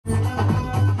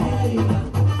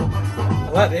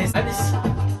like this.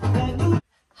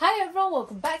 Hi everyone,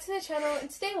 welcome back to the channel, and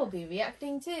today we'll be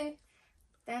reacting to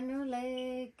Tenu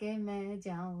Leke main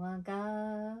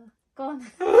jawaanga. Go on.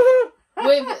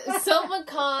 with Salman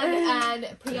and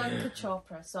Priyanka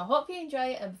Chopra. So I hope you enjoy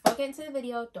it, and before getting into the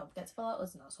video, don't forget to follow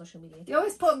us on our social media. You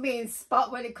always put me in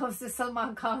spot when it comes to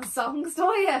Salman Khan songs,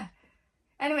 don't you?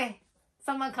 Anyway,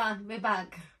 Salman Khan, we're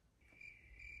back.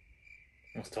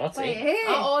 We'll start Wait, it. hey.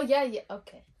 Oh yeah,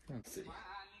 okay. Let's see.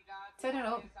 Turn it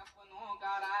up.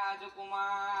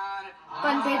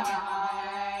 Bandit.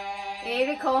 Here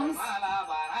he comes.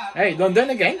 Hey, London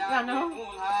again. I know.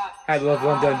 I love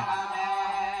London.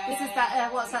 This is that,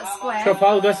 what's that square?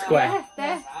 Trafalgar Square.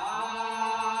 There.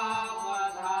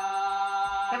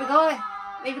 There we go.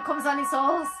 Here he comes on his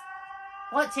horse.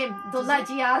 Watch him. Dullah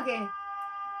Jiage.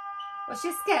 What's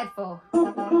she scared for?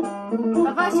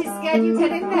 Papa, she's scared you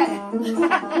get in there.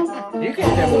 You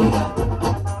can do it.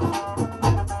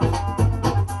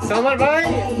 Salman bhai.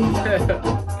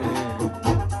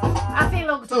 I feel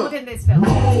looks good in this film.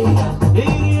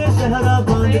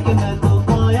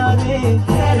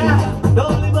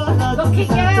 Lucky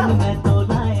girl.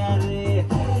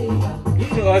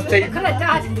 Nice team. Look at her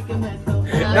dad.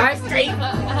 Nice team.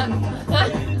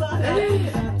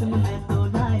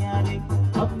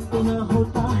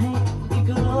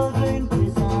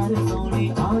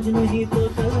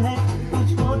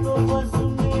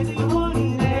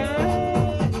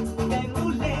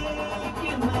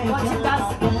 Watch him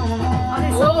dance.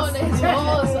 Oh, on his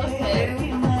horse, okay.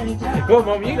 Go on,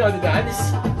 Mum, you know the dance.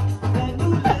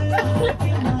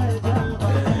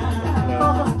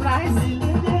 Almost prize.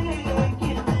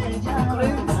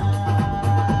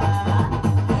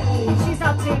 She's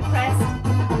not too impressed.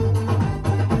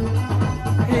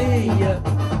 Hey,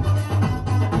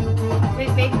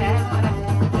 We've been there.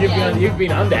 you've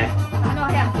been on there. I know,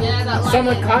 yeah. Yeah, that line.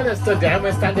 Someone kind of stood there.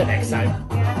 We'll stand there next time.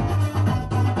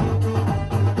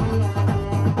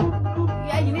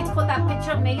 Yeah, you need to put that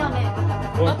picture of me on it.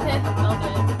 Okay, I'll do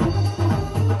it.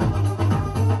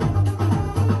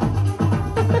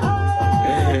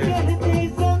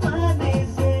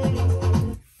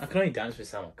 I can only dance with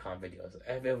Salman Khan videos.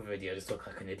 Every other video just look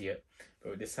like an idiot. But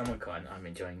with this Salman Khan, I'm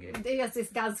enjoying it. There's this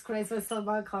dance craze when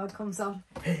Salman Khan comes on.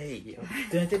 Hey,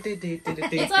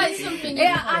 It's like something.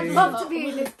 Yeah, I'd love to be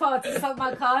in this part of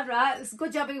Salman Khan, right? It's a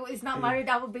good job he's not married.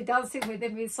 I would be dancing with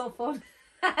him. It's so fun.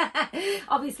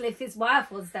 Obviously, if his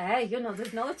wife was there, you know,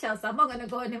 there's no chance. I'm not going to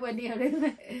go anywhere near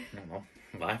him. No,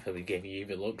 life will be giving you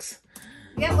evil looks.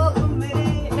 Yeah, well,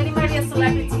 when you marry a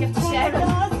celebrity, you have to share it.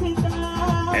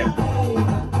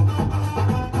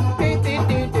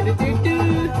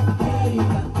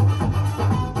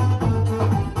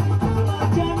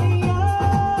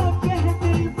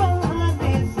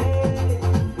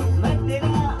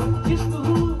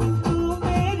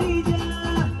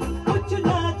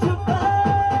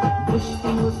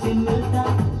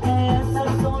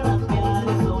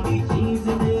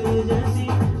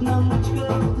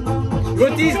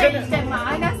 Ruti's gonna.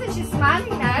 Mine, I said she's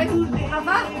smiling now. Have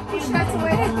I? Push her to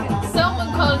win.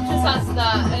 Someone called just has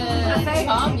that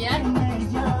charm, yeah.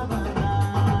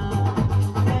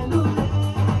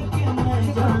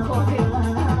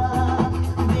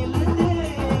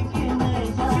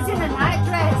 She's in a night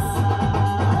dress.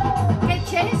 Get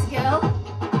changed, girl.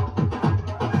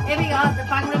 Here we are, the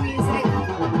background music.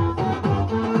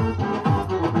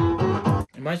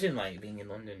 Imagine like being in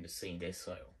London and seeing this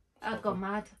so. I'd go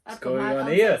mad. I'd What's go going mad.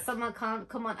 on here? Someone can't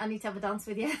come on. I need to have a dance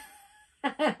with you.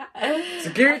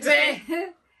 Security!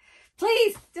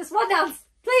 Please, just one dance.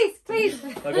 Please, please.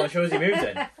 I'm gonna show us your moves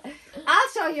then. I'll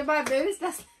show you my moves.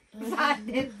 That's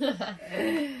fine.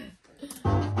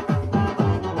 I'm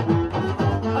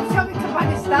sure we can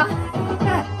manage that.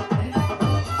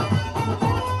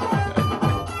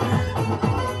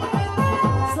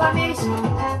 Salaam-E-Ishq.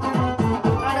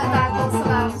 Right at that, go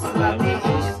salam.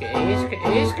 Salaam-E-Ishq.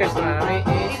 Ishq,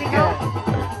 Salaam-E-Ishq. Here we go.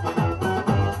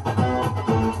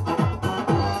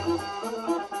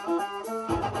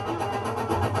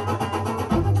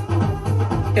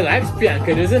 He likes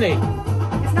Priyanka, doesn't he?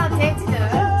 It's not dated her.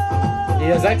 He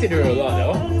has acted her a lot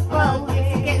though. Well,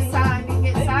 if you get signed, don't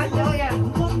you?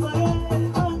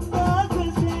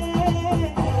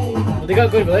 Well, they got a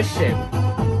good relationship.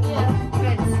 Yeah.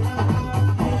 Friends.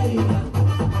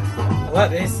 I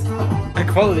like this. I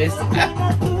can follow this.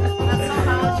 That's so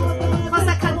hard. Because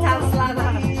I can't dance like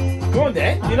that. Go on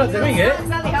then, you're not doing it.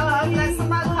 Exactly how I'm like,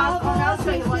 someone can't come. I'll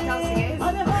show you what dancing is.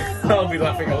 I'll be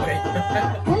laughing away.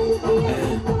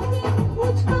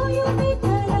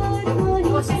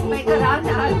 Oh, she's made her hand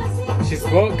now. She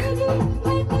spoke.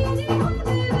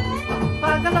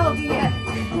 Bangalogi, yeah.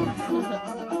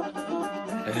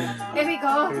 Here we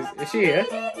go. Is she here?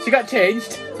 She got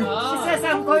changed. She says,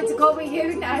 I'm going to go with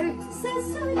you now.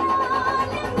 Here we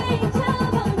go.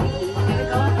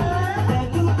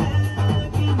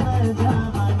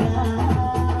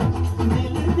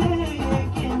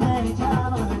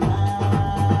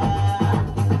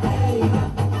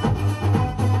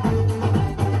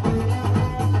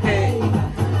 Hey,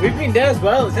 we've been there as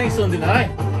well. It's next Sunday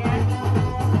night.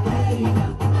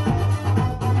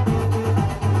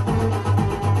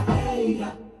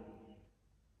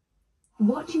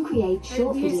 Watch and create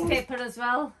short videos. Newspaper as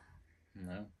well.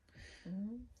 No.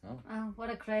 Oh, what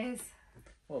a craze.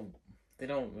 Well, they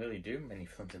don't really do many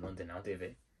films in London now, do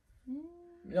they?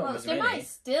 Well, they might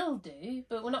still do,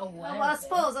 but we're not aware. Well, I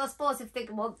suppose if they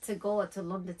want to go to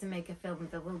London to make a film,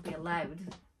 they will be allowed.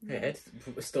 Yeah,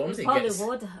 Stormzy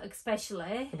Hollywood,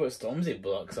 especially. But Stormzy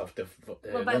blocks off the Well,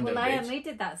 but London Will.i.am, Bridge. we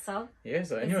did that song. Yeah,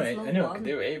 so This anyway, is anyone can London.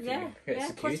 do it if Yeah, you get a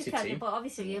of course security you can, team. but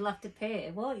obviously you'll have to pay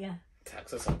it, won't you?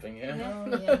 Tax or something, yeah.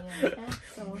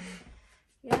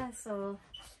 So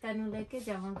Tenu Leke,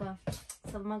 Jawan ka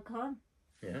Salman Khan.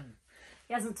 Yeah.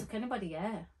 He hasn't took anybody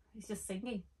yet. He's just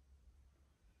singing.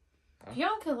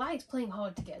 Priyanka likes playing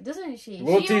hard to get, doesn't she?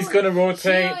 Roti's gonna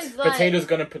rotate, always, like, Potato's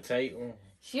gonna potato.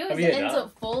 She always Have you heard ends that?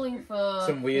 up falling for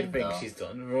Some weird him, thing though. she's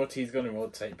done. Roti's gonna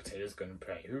rotate, Potato's gonna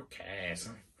pray. Who cares?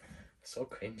 So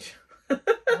cringe.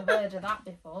 I've heard of that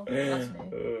before. That's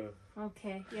new.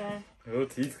 Okay, yeah.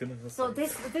 Roti's gonna rotate. So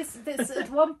this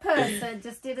one person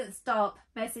just didn't stop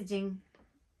messaging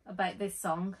about this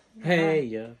song. Hey,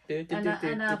 yeah. And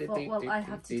I thought, well, I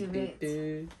have to do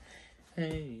it.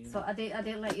 Hey. So I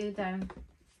didn't let you down.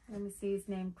 Let me see his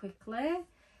name quickly.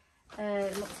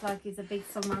 It looks like he's a big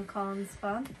Salman Khan's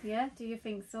fan. Yeah, do you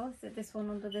think so? Is it this one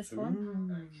under this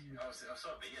one? I saw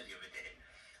a video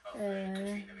the other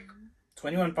day.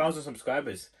 21,000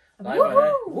 subscribers. Live on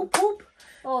air. Whoop whoop.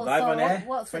 Oh, Live so on air.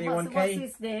 what's 21K. what's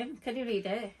his name? Can you read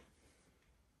it?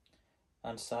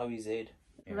 And Sawi Zaid.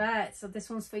 Yeah. Right, so this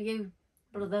one's for you,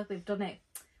 brother. We've done it.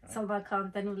 Right. Salman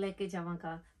Khan, Tenu Leke, Jawan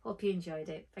ka. Hope you enjoyed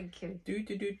it. Thank you.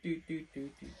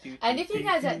 And if you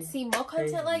guys want to see more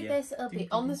content like this, it'll be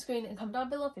on the screen and comment down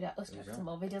below if you'd like us to have some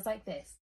more videos like this.